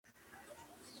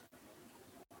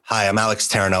Hi, I'm Alex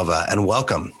Terranova, and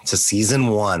welcome to Season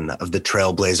 1 of the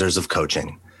Trailblazers of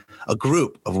Coaching, a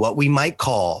group of what we might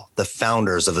call the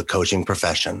founders of the coaching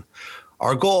profession.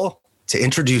 Our goal, to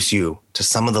introduce you to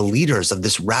some of the leaders of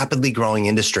this rapidly growing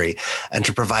industry and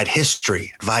to provide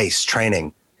history, advice,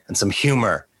 training, and some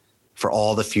humor for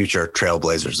all the future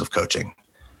Trailblazers of Coaching.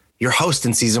 Your host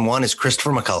in Season 1 is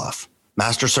Christopher McCullough,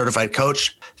 Master Certified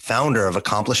Coach, founder of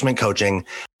Accomplishment Coaching,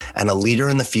 and a leader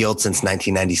in the field since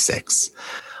 1996.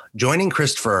 Joining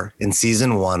Christopher in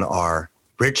Season 1 are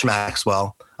Rich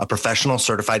Maxwell, a professional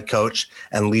certified coach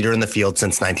and leader in the field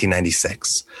since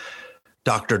 1996.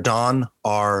 Dr. Dawn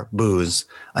R. Booz,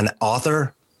 an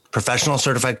author, professional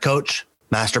certified coach,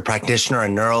 master practitioner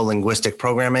in neuro-linguistic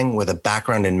programming with a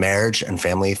background in marriage and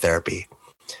family therapy.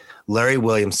 Larry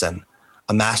Williamson,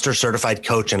 a master certified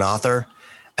coach and author,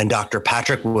 and Dr.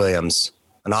 Patrick Williams,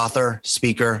 an author,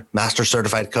 speaker, master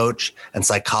certified coach, and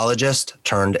psychologist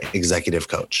turned executive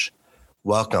coach.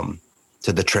 Welcome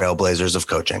to the Trailblazers of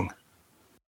Coaching.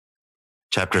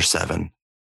 Chapter 7,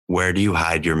 Where Do You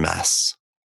Hide Your Mess?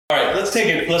 All right, let's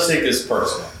take this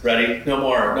personal. Ready? No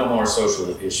more social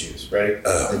issues. Ready?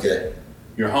 Okay.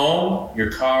 Your home,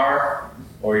 your car,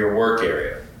 or your work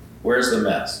area. Where's the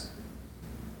mess?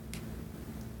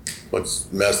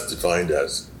 What's mess defined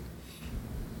as?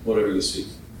 Whatever you see.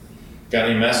 Got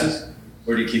any messes?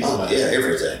 Where do you keep the mess? Yeah,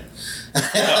 everything.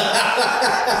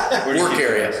 Work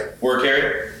area. Work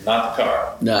area? Not the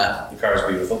car. Nah. The car's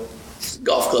beautiful.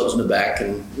 Golf clubs in the back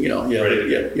and, Ready to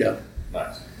go. yeah.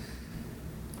 Nice.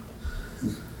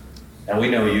 And we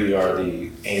know you are the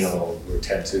anal,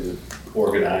 retentive,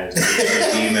 organized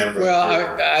team member.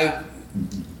 Well,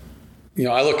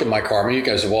 I look at my car. I mean, you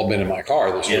guys have all been in my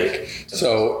car this week.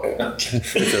 So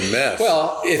It's a mess.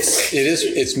 well,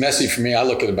 it's messy for me. I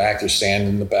look at the back, there's sand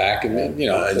in the back, and then,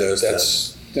 I noticed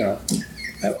that's,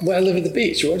 I live at the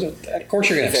beach. Of course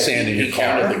you're going to have sand in your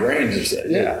car. The grains, you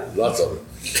said. Yeah. Lots of them.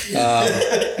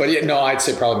 But I'd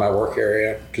say probably my work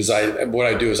area, because what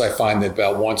I do is I find that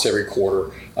about once every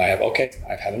quarter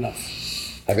I've had enough.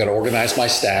 I've got to organize my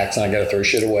stacks and I got to throw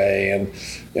shit away, and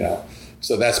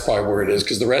so that's probably where it is,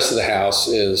 because the rest of the house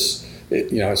is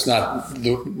it's not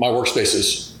my workspace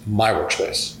is my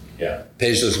workspace. Yeah.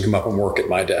 Paige doesn't come up and work at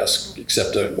my desk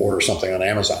except to order something on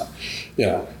Amazon.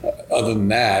 Other than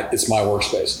that, it's my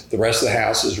workspace. The rest of the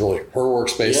house is really her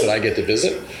workspace that I get to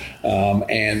visit.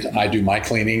 And I do my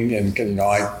cleaning, and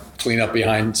I clean up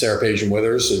behind Sarah Paige and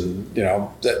Withers, and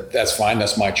that's fine.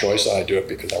 That's my choice. I do it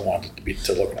because I want it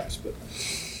to look nice. But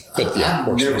yeah,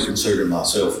 I've never considered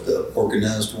myself the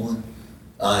organized one.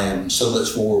 I am so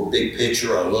much more big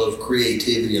picture. I love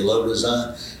creativity and love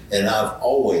design, and I've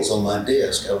always on my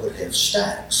desk I would have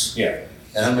stacks. Yeah.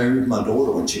 And I remember my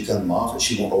daughter, when she come to my office,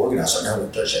 she won't organize. I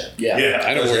won't touch that. Yeah.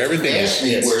 I know where everything is. Ask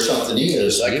me where something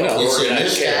is. Like it's in this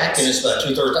organized stack, and it's about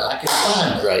 2/3. I can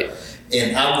find it. Right.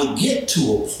 And I would get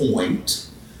to a point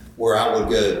where I would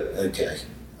go, okay,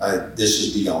 this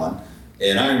is beyond.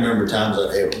 And I remember times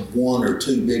I'd have 1 or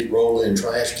 2 big roll-in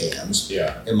trash cans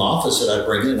in my office that I'd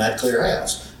bring in, and I'd clear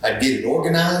house. I'd get it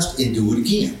organized and do it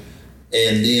again.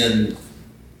 And then,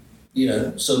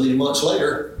 so many months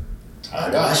later,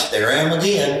 oh gosh, there I am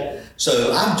again.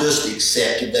 So I've just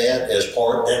accepted that as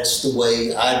that's the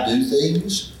way I do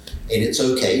things, and it's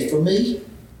okay for me.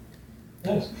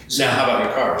 Nice. Now, how about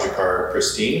your car? Is your car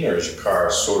pristine, or is your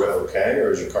car sort of okay, or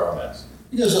is your car a mess?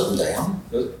 It goes up and down.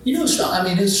 It's not, I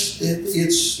mean, it's.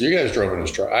 You guys drove in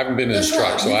his truck. I haven't been in his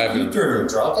truck, so I haven't. You've driven a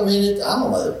truck. I mean, I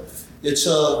don't know. It's,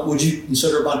 would you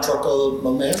consider my truck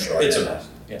a mess? Right? It's a mess.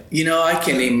 Yeah. I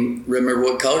can't even remember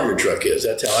what color your truck is.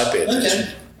 That's how I pay attention.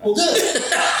 Okay. Well, good.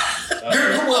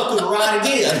 You're welcome to ride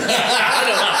again.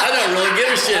 I don't really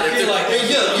give a shit.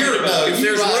 If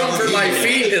there's room for my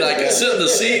feet and I can sit in the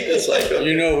seat, it's like,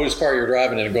 You know whose car you're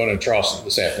driving and going to Charleston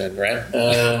this afternoon, right?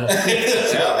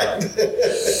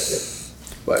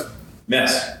 but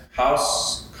Mess.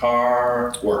 House,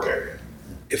 car, work area.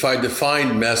 If I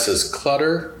define mess as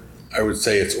clutter, I would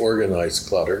say it's organized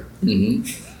clutter.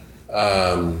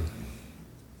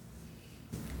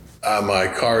 My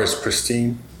car is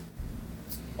pristine.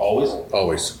 Always?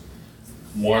 Always.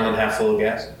 More than half full of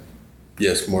gas?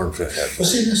 Yes, more than half. Well,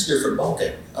 see, that's a different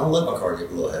ballgame. I don't let my car get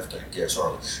below half tank gas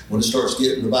hardly. When it starts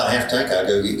getting about half tank, I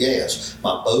go get gas.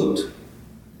 My boat,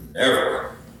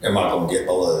 never am I going to get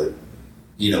below,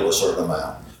 a certain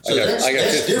amount. So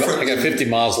I got 50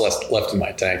 miles left in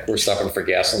my tank. We're stopping for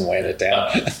gas on the way into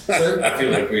town. I feel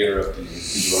like we interrupted you.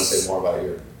 Did you want to say more about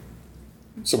your?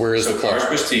 So where is the car? Car's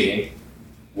pristine.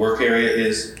 Work area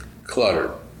is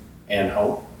Cluttered. And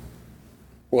home.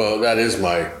 Well, that is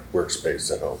my workspace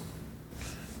at home.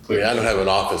 I don't have an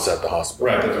office at the hospital.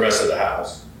 Right, but the rest of the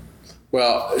house.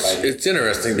 Well, it's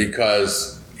interesting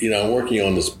because, I'm working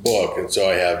on this book, and so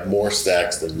I have more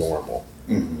stacks than normal.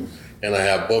 Mm-hmm. And I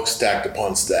have books stacked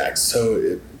upon stacks.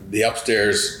 So the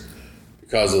upstairs,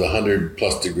 because of the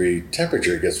 100+ degree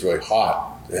temperature, it gets really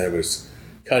hot. And it was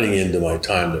cutting into my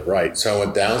time to write. So I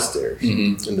went downstairs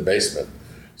in the basement.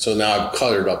 So now I've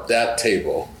cluttered up that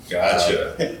table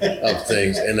of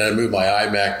things. And then I moved my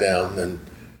iMac down. And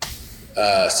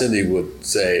Cindy would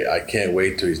say, I can't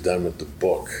wait till he's done with the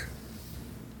book.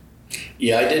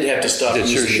 Yeah, I did have to stop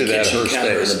using the kitchen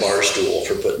counter and the bar stool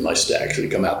for putting my stacks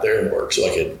and come out there and work so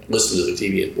I could listen to the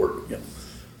TV and work.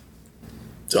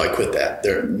 So I quit that.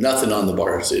 There's nothing on the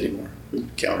bars anymore,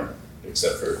 counter.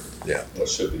 Except for what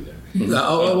should be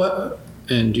there.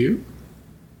 And you?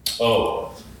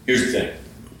 Oh, here's the thing.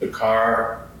 The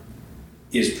car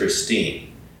is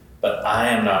pristine, but I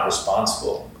am not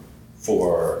responsible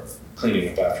for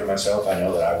cleaning up after myself. I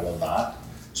know that I will not.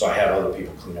 So I have other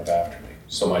people clean up after me.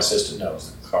 So my assistant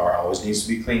knows the car always needs to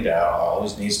be cleaned out,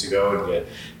 always needs to go and get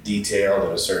detailed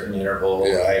at a certain interval,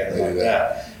 right? And like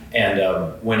that.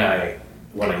 And when I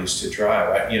used to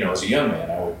drive, as a young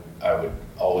man, I would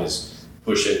always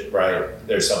push it, right?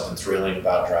 There's something thrilling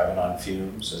about driving on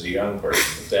fumes as a young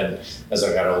person. But then as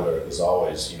I got older, it was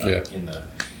always, in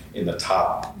the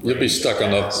top. You'll be stuck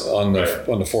on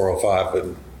the 405,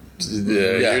 and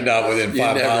you're not within 5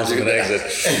 miles of an exit.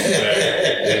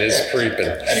 It is creeping.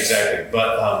 Exactly.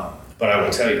 But I will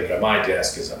tell you that my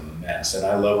desk is a mess. And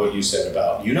I love what you said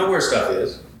about, where stuff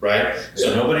is, right?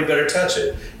 So nobody better touch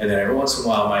it. And then every once in a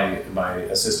while, my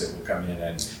assistant will come in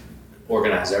and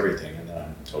organize everything. And then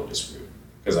I'm totally screwed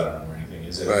because I don't know where anything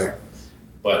is anymore. Right.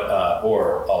 But,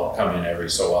 or I'll come in every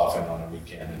so often on a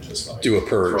weekend and just do a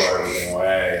purge, throw everything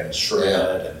away and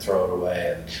shred and throw it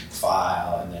away and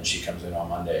file. And then she comes in on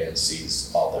Monday and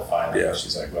sees all the filing. Yeah.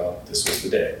 She's like, well, this was the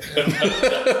day.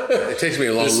 It takes me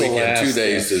a long weekend, 2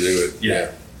 days to do it.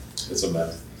 Yeah. It's a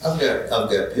mess. I've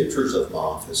got pictures of my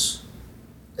office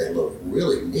that look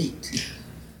really neat.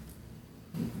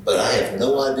 But I have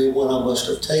no idea when I must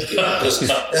have taken it.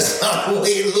 That's not the way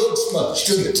it looks much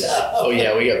to the time. Oh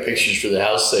yeah, we got pictures for the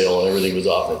house sale and everything was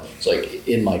off. It's like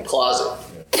in my closet.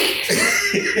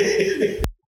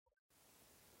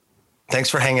 Thanks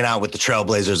for hanging out with the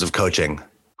Trailblazers of Coaching.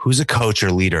 Who's a coach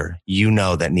or leader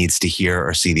that needs to hear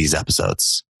or see these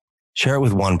episodes? Share it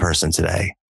with one person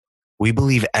today. We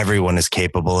believe everyone is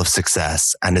capable of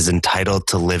success and is entitled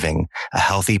to living a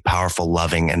healthy, powerful,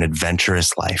 loving, and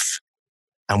adventurous life.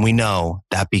 And we know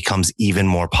that becomes even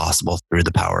more possible through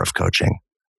the power of coaching.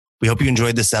 We hope you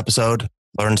enjoyed this episode,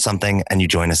 learned something, and you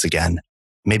join us again.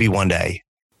 Maybe one day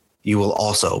you will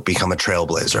also become a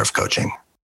trailblazer of coaching.